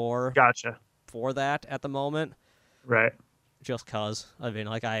anything for that at the moment. Right. Just cause. I mean,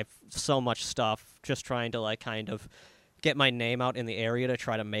 like, I have so much stuff just trying to, like, kind of get my name out in the area to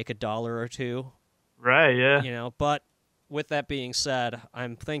try to make $1 or $2. Right, yeah. But with that being said,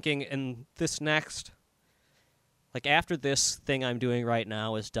 I'm thinking in this next, like, after this thing I'm doing right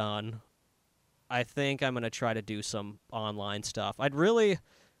now is done, I think I'm going to try to do some online stuff. I'd really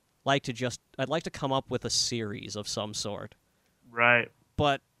like to come up with a series of some sort. Right.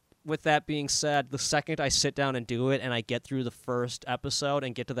 But with that being said, the second I sit down and do it and I get through the first episode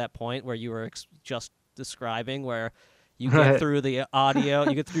and get to that point where you were just describing, where you get through the audio,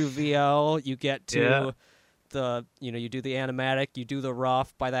 you get through VO, you get to you do the animatic, you do the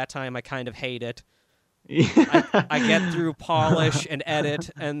rough. By that time, I kind of hate it. I get through polish and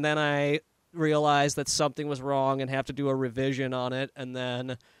edit, and then I realize that something was wrong and have to do a revision on it, and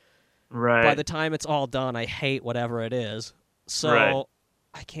then by the time it's all done, I hate whatever it is. So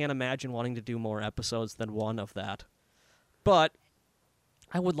I can't imagine wanting to do more episodes than one of that. But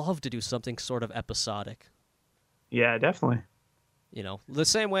I would love to do something sort of episodic. Yeah, definitely. The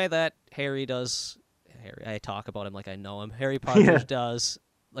same way that Harry does. I talk about him like I know him. Harry Partridge does,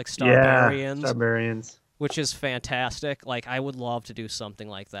 like, Starbarians. Yeah, Starbarians. Which is fantastic. Like, I would love to do something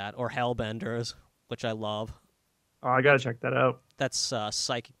like that. Or Hellbenders, which I love. Oh, I gotta check that out. That's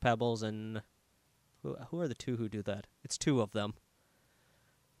Psychic Pebbles and... Who are the two who do that? It's two of them.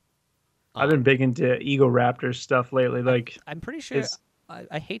 I've been big into Ego Raptor stuff lately. Like, I'm pretty sure...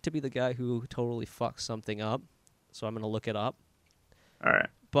 I hate to be the guy who totally fucks something up, so I'm going to look it up. All right.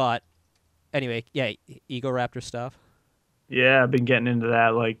 But, anyway, yeah, Ego Raptor stuff. Yeah, I've been getting into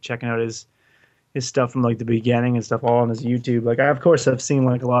that, like, checking out his stuff from, like, the beginning and stuff all on his YouTube. Like, I've seen,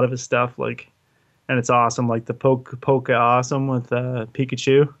 like, a lot of his stuff, like, and it's awesome. Like, the Polka Awesome with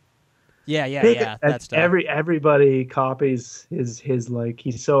Pikachu. Yeah, that's stuff. Everybody copies his like,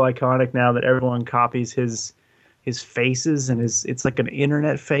 he's so iconic now that everyone copies his faces, and it's like an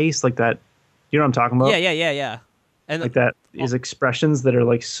internet face, like that. You know what I'm talking about? Yeah. And like that, his expressions that are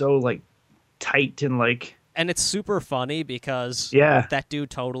like so like tight and like. And it's super funny because that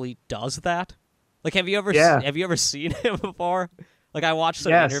dude totally does that. Like, have you ever seen him before? Like, I watched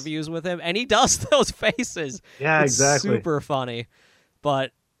some interviews with him, and he does those faces. Yeah, it's exactly. Super funny,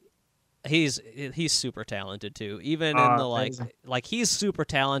 but he's super talented too. Even in the like he's super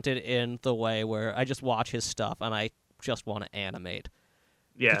talented in the way where I just watch his stuff and I just want to animate.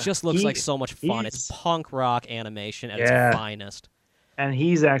 Yeah, it just looks like so much fun. It's punk rock animation at its finest. And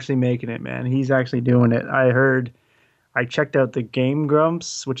he's actually making it, man. He's actually doing it. I checked out the Game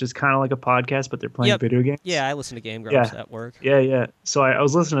Grumps, which is kind of like a podcast, but they're playing video games. Yeah, I listen to Game Grumps at work. Yeah. So I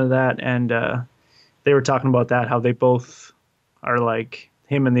was listening to that, and they were talking about that, how they both are like,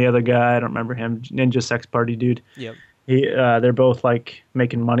 him and the other guy, I don't remember him, Ninja Sex Party dude. Yep. They're both like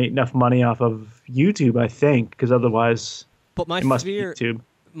making enough money off of YouTube, I think, because otherwise But it must be YouTube.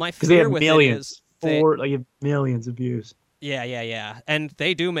 My Because they fear have with millions, it is you have millions of views. yeah, and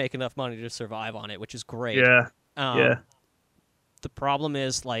they do make enough money to survive on it, which is great. Yeah, Um, the problem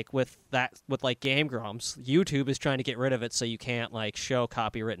is like with like Game Grumps, YouTube is trying to get rid of it so you can't like show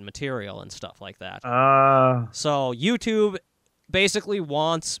copywritten material and stuff like that. So YouTube basically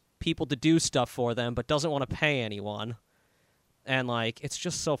wants people to do stuff for them but doesn't want to pay anyone. And like it's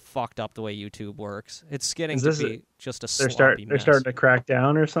just so fucked up the way YouTube works. It's getting to be just a sloppy mess. They're starting to crack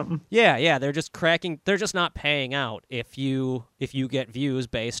down or something? Yeah, they're just cracking. They're just not paying out if you get views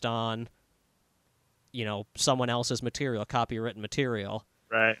based on someone else's material, copywritten material.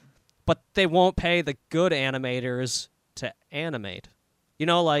 Right. But they won't pay the good animators to animate.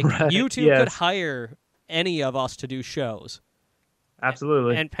 Like right. YouTube could hire any of us to do shows.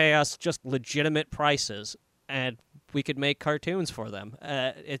 Absolutely. And pay us just legitimate prices, and we could make cartoons for them.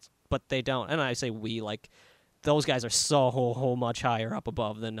 But they don't. And I say we, like those guys are so much higher up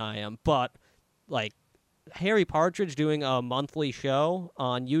above than I am. But like Harry Partridge doing a monthly show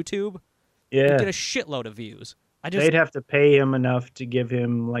on YouTube, would get a shitload of views. They'd have to pay him enough to give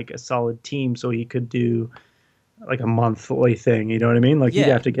him like a solid team so he could do like a monthly thing. You know what I mean? Like you'd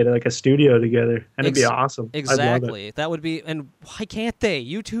have to get like a studio together, and it'd be awesome. Exactly. That would be. And why can't they?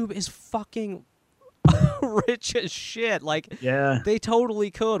 YouTube is fucking rich as shit. Like they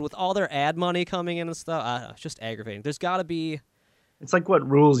totally could with all their ad money coming in and stuff. It's just aggravating. There's got to be. It's like what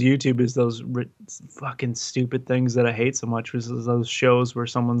rules YouTube is those fucking stupid things that I hate so much. Was those shows where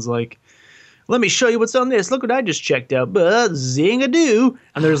someone's like, let me show you what's on this. Look what I just checked out. But zing-a-doo.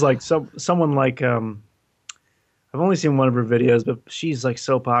 And there's like someone like I've only seen one of her videos, but she's like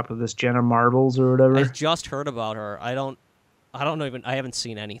so popular. This Jenna Marbles or whatever. I just heard about her. I don't know even. I haven't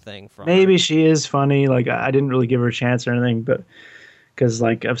seen anything from. Maybe her. She is funny. Like I didn't really give her a chance or anything, but because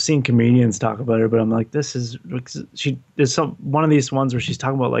like I've seen comedians talk about her, but I'm like, there's one of these ones where she's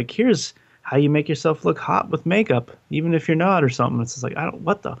talking about like, here's how you make yourself look hot with makeup, even if you're not or something. It's just like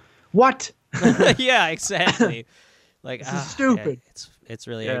what? Yeah, exactly. Like this is stupid. It's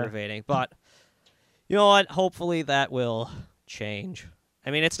really aggravating, but you know what? Hopefully that will change.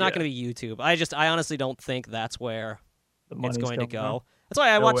 I mean, it's not going to be YouTube. I honestly don't think that's where it's going to go. From. That's why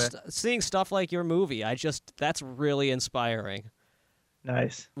I watched seeing stuff like your movie. That's really inspiring.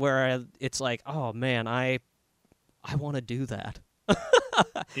 Nice. Where it's like, oh man, I want to do that.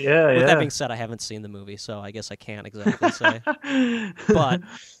 Yeah. With that being said, I haven't seen the movie, so I guess I can't exactly say. But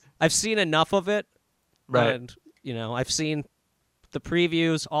I've seen enough of it, right? And I've seen the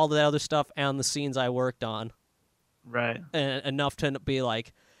previews, all the other stuff, and the scenes I worked on, right? And enough to be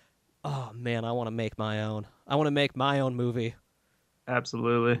like, oh man, I want to make my own. I want to make my own movie.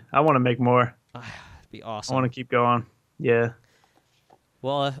 Absolutely, I want to make more. It'd be awesome. I want to keep going. Yeah.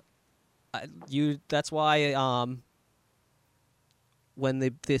 Well, that's why when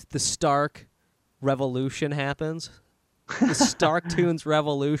the Stark revolution happens, the Stark Toons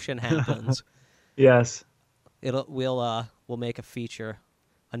revolution happens. Yes. We'll make a feature,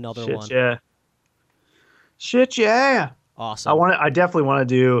 another one. Shit, yeah. Awesome. I definitely want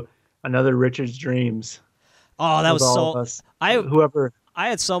to do another Richard's Dreams. Oh, that was so. I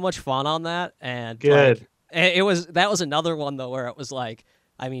had so much fun on that, and good. That was another one though where it was like,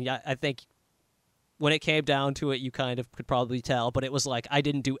 I mean, I think when it came down to it, you kind of could probably tell, but it was like I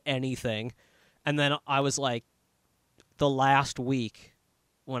didn't do anything, and then I was like, the last week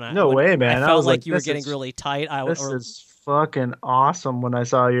when I way, man. I felt like you were getting really tight. This is fucking awesome. When I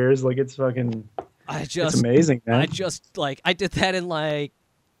saw yours, like it's fucking. It's amazing, man. I did that in like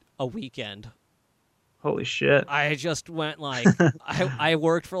a weekend. Holy shit. I just went like, I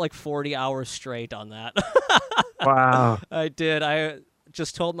worked for like 40 hours straight on that. Wow. I did. I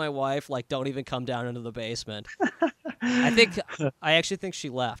just told my wife, like, don't even come down into the basement. I actually think she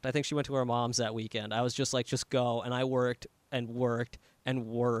left. I think she went to her mom's that weekend. I was just like, just go. And I worked and worked and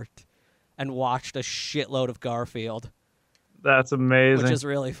worked and watched a shitload of Garfield. That's amazing. Which is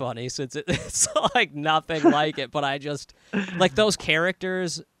really funny since it's like nothing like it. But I just, like those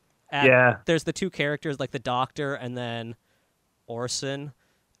characters. There's the two characters, like the doctor and then Orson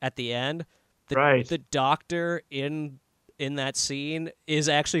at the end. The doctor in that scene is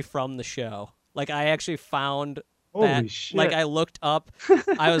actually from the show. Like I actually found that. Shit. Like I looked up.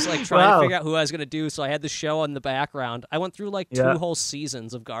 I was like trying to figure out who I was going to do, so I had the show in the background. I went through like 2 whole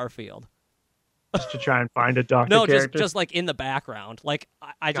seasons of Garfield. Just to try and find a doctor character? just like in the background. Like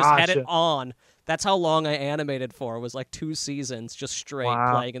I just had it on. That's how long I animated for. It was like 2 seasons just straight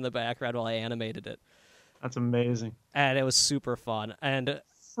playing in the background while I animated it. That's amazing. And it was super fun. And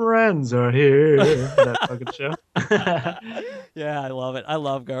friends are here. That fucking show. Yeah, I love it. I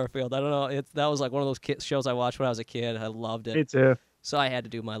love Garfield. I don't know. That was like one of those shows I watched when I was a kid. I loved it. Me too. So I had to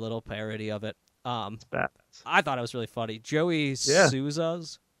do my little parody of it. It's badass. I thought it was really funny. Joey Yeah.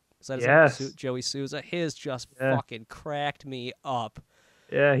 Souza's. Is that his Yes. name? Joey Souza. His just fucking cracked me up.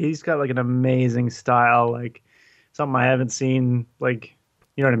 Yeah, he's got like an amazing style, like something I haven't seen. Like,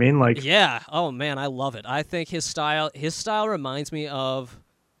 you know what I mean? Like, Yeah. Oh man, I love it. I think his style reminds me of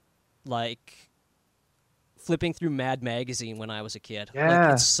like flipping through Mad Magazine when I was a kid. Yeah.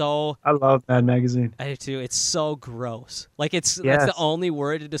 Like, it's so. I love Mad Magazine. I do too. It's so gross. Like that's Yes. the only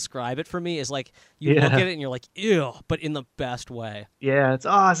word to describe it for me is like you look at it and you're like ew, but in the best way. Yeah, it's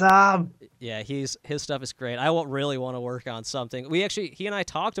awesome. Yeah, his stuff is great. I won't really want to work on something. He and I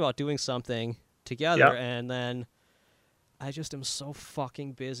talked about doing something together, Yep. and then I just am so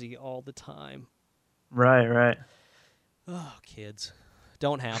fucking busy all the time. Right. Oh, kids.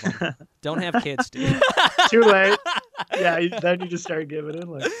 Don't have them. Don't have kids, dude. Too late. Yeah, then you just start giving in.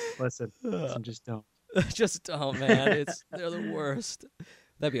 Like, listen, just don't. Just don't, man. They're the worst.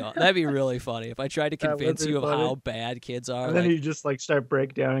 That'd be really funny if I tried to That would convince be you of funny. how bad kids are. And then like, you just like start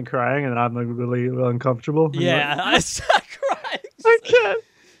break down and crying, and I'm like really uncomfortable. And you're yeah, like, I start crying.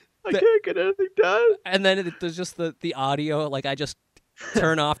 I can't get anything done. And then there's just the audio. Like I just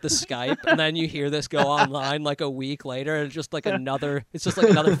turn off the Skype, and then you hear this go online like a week later, and it's just like another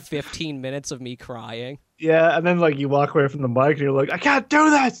 15 minutes of me crying. Yeah, and then like you walk away from the mic, and you're like, I can't do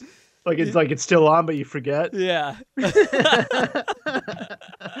this. Like it's still on, but you forget. Yeah.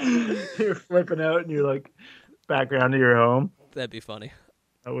 You're flipping out, and you're like back around to your home. That'd be funny.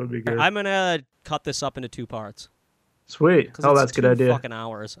 That would be good. I'm gonna cut this up into 2 parts. Sweet. 'Cause Oh, it's that's a good 2 idea. fucking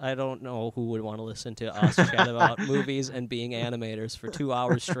hours. I don't know who would want to listen to us chat about movies and being animators for 2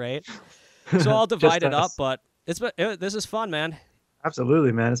 hours straight. So I'll divide it up, us. but this is fun, man.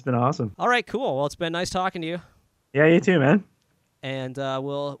 Absolutely, man. It's been awesome. All right, cool. Well, it's been nice talking to you, Yeah, you too, man. and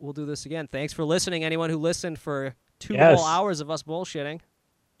we'll do this again. Thanks for listening, anyone who listened for 2 Yes. whole hours of us bullshitting.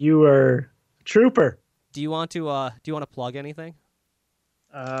 You were a trooper. Do you want to plug anything?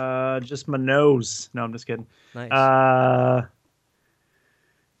 Just my nose. No, I'm just kidding. Nice. I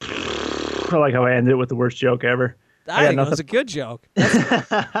like how I ended it with the worst joke ever. I think that was a good joke.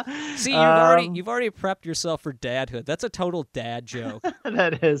 See, you've already prepped yourself for dadhood. That's a total dad joke,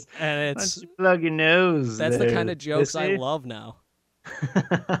 That is. and Why it's don't you plug your nose. that's the there, kind of jokes I sissy? love now.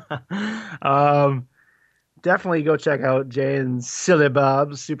 Definitely go check out Jay and Silly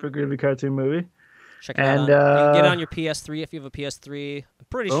Bob's super groovy cartoon movie. Check it out. And, You can get it on your PS3 if you have a PS3. I'm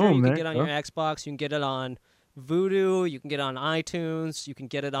pretty sure Boom, you can there get it on you your Xbox. You can get it on Vudu. You can get it on iTunes. You can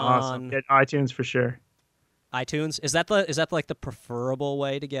get it Awesome. on Get iTunes for sure. iTunes. Is that like the preferable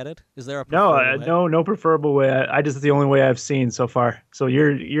way to get it? Is there a No, preferable way? no preferable way. I just the only way I've seen so far. So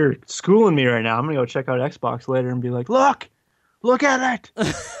you're schooling me right now. I'm gonna go check out Xbox later and be like, look at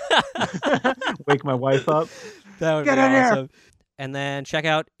it. Wake my wife up. That would Get be in here. awesome. And then check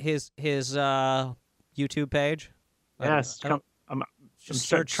out his YouTube page. Yes, I'm Just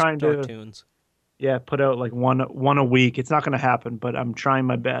start search trying to- Darktoons. put out like one a week. It's not gonna happen, but I'm trying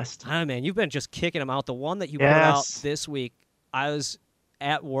my best. Ah, man, you've been just kicking them out. The one that you put out Yes. this week, I was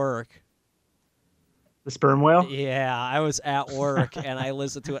at work. The sperm whale. Yeah, I was at work and I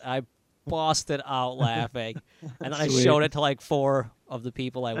listened to it. I busted out laughing, and then I Sweet. showed it to like 4 of the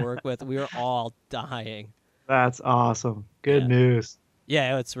people I work with. We were all dying. That's awesome. Good Yeah. news.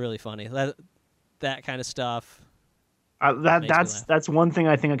 Yeah, it's really funny. That kind of stuff. That Makes me that's laugh. that's one thing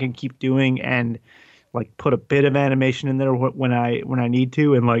I think I can keep doing and like put a bit of animation in there when I need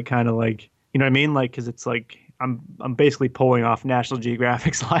to and like kind of like you know what I mean like because it's like I'm basically pulling off National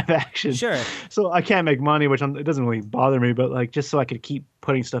Geographic's live action. Sure. So I can't make money, which it doesn't really bother me, but like just so I could keep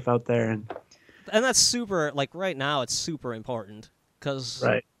putting stuff out there and And that's super, like right now, it's super important because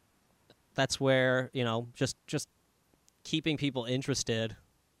right. that's where, just keeping people interested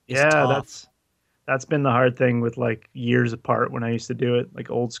is Yeah, tough. that's been the hard thing with like years apart when I used to do it,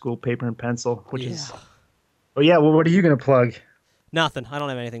 like old school paper and pencil, which is. Oh yeah, well, what are you gonna plug? Nothing. I don't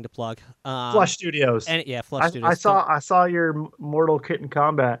have anything to plug. Flush Studios. Flush Studios. I saw your Mortal Kitten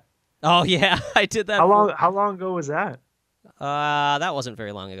Combat. Oh yeah, I did that. How long ago was that? That wasn't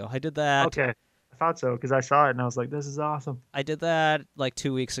very long ago. I did that. Okay, I thought so because I saw it and I was like, this is awesome. I did that like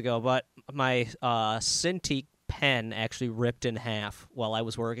 2 weeks ago, but my Cintiq pen actually ripped in half while I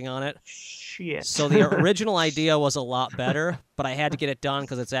was working on it. Shit. So the original idea was a lot better, but I had to get it done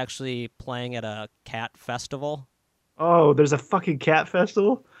because it's actually playing at a cat festival. Oh, there's a fucking cat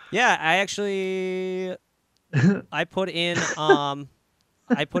festival. Yeah, I actually I put in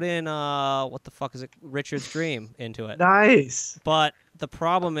I put in what the fuck is it? Richard's Dream into it. Nice. But the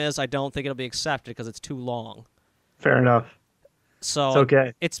problem is, I don't think it'll be accepted because it's too long. Fair enough. So it's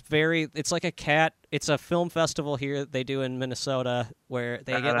okay. It's like a cat. It's a film festival here they do in Minnesota where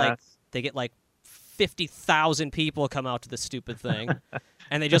they get like 50,000 people come out to this stupid thing,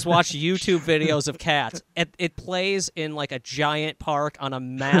 and they just watch YouTube videos of cats. It plays in like a giant park on a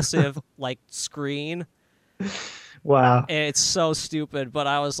massive like screen. Wow. And it's so stupid, but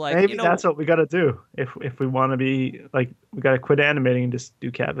I was like, maybe that's what we got to do if we want to be like, we got to quit animating and just do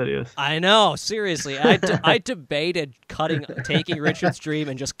cat videos. I know, seriously. I debated taking Richard's Dream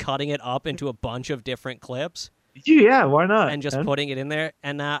and just cutting it up into a bunch of different clips. Yeah, why not? And just putting it in there.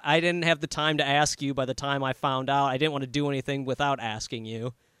 And I didn't have the time to ask you by the time I found out. I didn't want to do anything without asking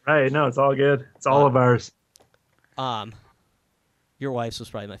you. Right, no, it's all good. It's all of ours. Your wife's was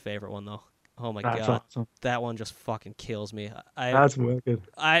probably my favorite one, though. Oh my God, awesome. That one just fucking kills me. That's wicked.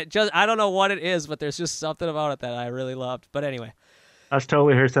 I don't know what it is, but there's just something about it that I really loved. But anyway, that's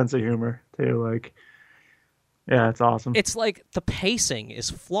totally her sense of humor too. Like, yeah, it's awesome. It's like the pacing is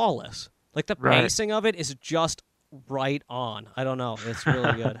flawless. Like the pacing of it is just right on. I don't know. It's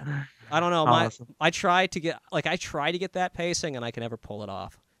really good. I don't know. Awesome. I try to get that pacing, and I can never pull it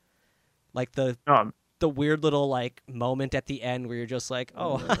off. Like the weird little like moment at the end where you're just like,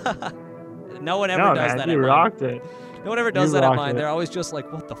 oh. No one ever does that. You rocked it. No one ever does that at mine. They're always just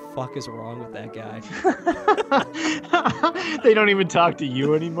like, what the fuck is wrong with that guy? They don't even talk to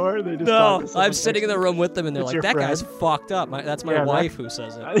you anymore? They just no, I'm sitting in the room with them, and they're like, that guy's fucked up. That's my wife who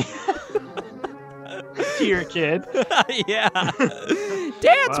says it. To your kid. Yeah.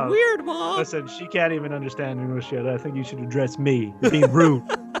 Dad's weird, Mom. Listen, she can't even understand English yet. I think you should address me. You're being rude.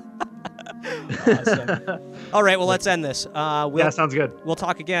 Awesome. All right, well, let's end this. Yeah, sounds good. We'll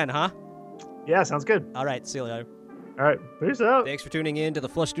talk again, huh? Yeah, sounds good. All right, see you later. All right, peace out. Thanks for tuning in to the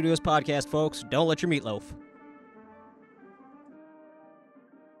Flush Studios podcast, folks. Don't let your meatloaf.